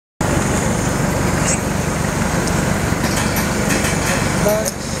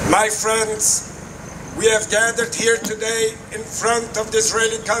My friends, we have gathered here today in front of the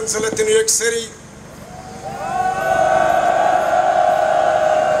Israeli Consulate in New York City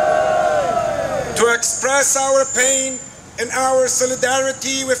to express our pain and our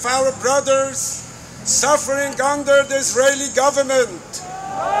solidarity with our brothers suffering under the Israeli government.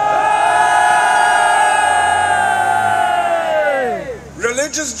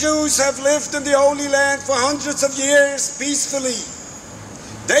 Religious Jews have lived in the Holy Land for hundreds of years peacefully.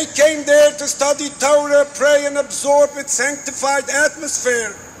 They came there to study Torah, pray, and absorb its sanctified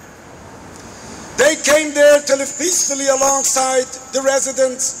atmosphere. They came there to live peacefully alongside the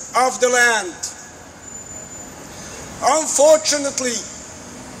residents of the land. Unfortunately,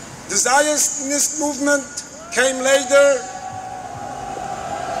 the Zionist movement came later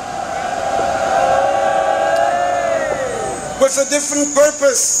with a different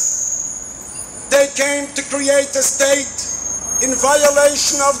purpose. They came to create a state in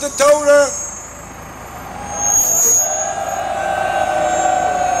violation of the Torah.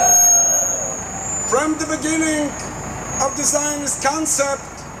 From the beginning of the Zionist concept,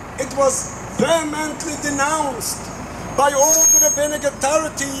 it was vehemently denounced by all the rabbinic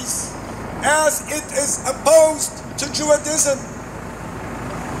authorities as it is opposed to Judaism.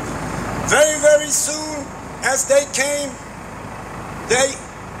 Very, very soon as they came, they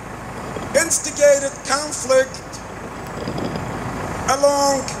instigated conflict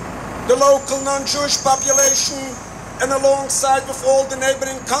along the local non-Jewish population and alongside with all the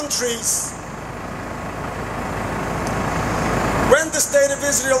neighboring countries. When the State of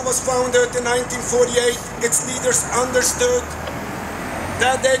Israel was founded in 1948, its leaders understood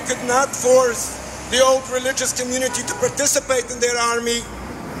that they could not force the old religious community to participate in their army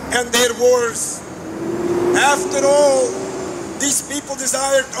and their wars. After all, these people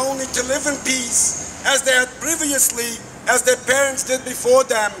desired only to live in peace as they had previously, as their parents did before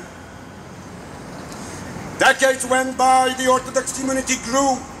them. Decades went by, the Orthodox community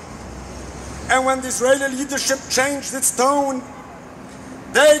grew, and when the Israeli leadership changed its tone,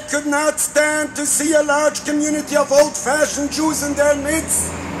 they could not stand to see a large community of old-fashioned Jews in their midst.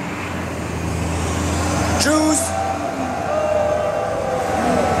 Jews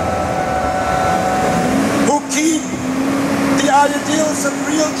who keep the ideals of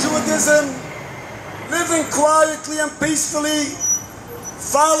real Judaism, living quietly and peacefully,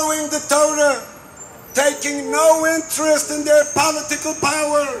 following the Torah, taking no interest in their political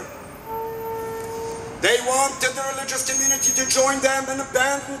power. They wanted the religious community to join them and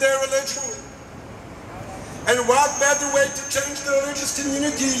abandon their religion. And what better way to change the religious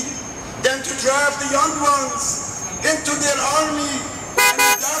community than to drive the young ones into their army and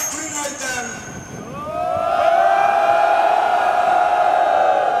indoctrinate them?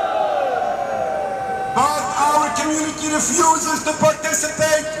 But our community refuses to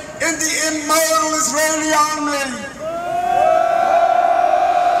participate in the immoral Israeli army.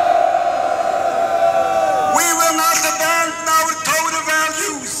 We will not abandon our Torah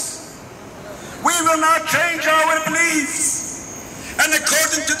values. We will not change our beliefs. And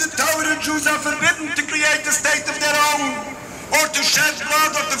according to the Torah, Jews are forbidden to create a state of their own, or to shed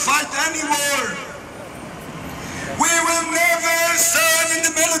blood, or to fight any war. We will never serve in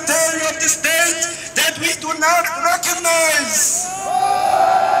the military of the state that we do not recognize.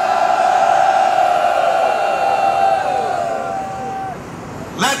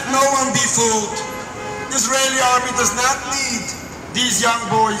 Let no one be fooled. The Israeli army does not need these young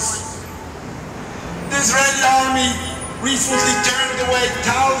boys. The Israeli army recently turned away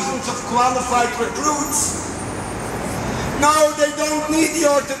thousands of qualified recruits. No, they don't need the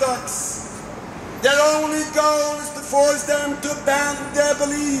Orthodox. Their only goal is to force them to abandon their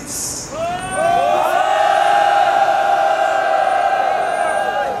beliefs.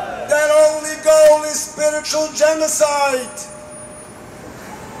 Their only goal is spiritual genocide.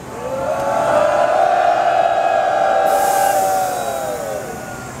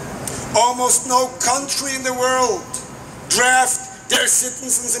 Almost no country in the world draft their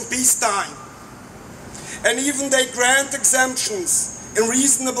citizens in peacetime. And even they grant exemptions in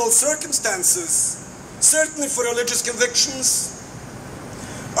reasonable circumstances, certainly for religious convictions.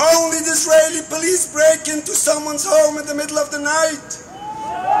 Only the Israeli police break into someone's home in the middle of the night.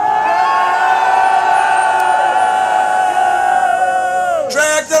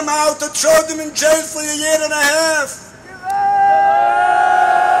 Drag them out and throw them in jail for a year and a half.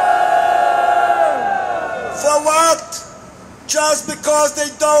 For what? Just because they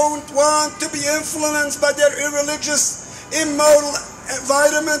don't want to be influenced by their irreligious, immoral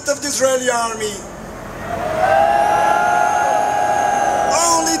environment of the Israeli army.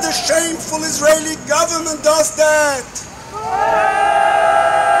 Only the shameful Israeli government does that.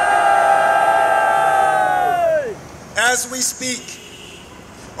 As we speak,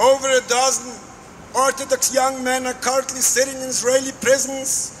 over a dozen Orthodox young men are currently sitting in Israeli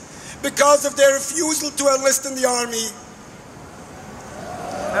prisons because of their refusal to enlist in the army.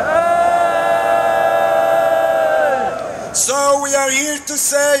 So we are here to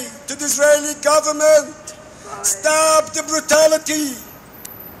say to the Israeli government, stop the brutality,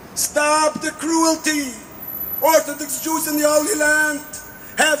 stop the cruelty. Orthodox Jews in the Holy Land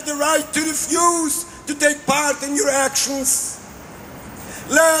have the right to refuse to take part in your actions.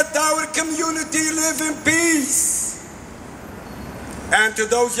 Let our community live in peace. And to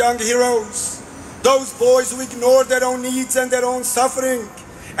those young heroes, those boys who ignore their own needs and their own suffering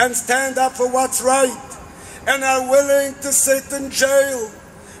and stand up for what's right and are willing to sit in jail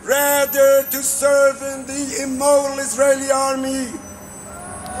rather to serve in the immoral Israeli army.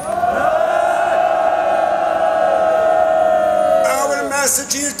 Our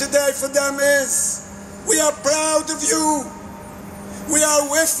message here today for them is, we are proud of you. We are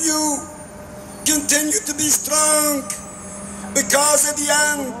with you. Continue to be strong, because at the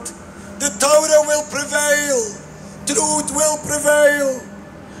end, the Torah will prevail. Truth will prevail.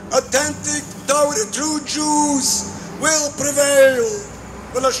 Authentic Torah, true Jews will prevail.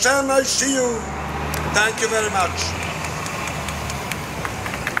 Well, Hashem, I see you. Thank you very much.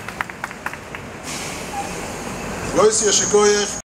 Yosef Levy.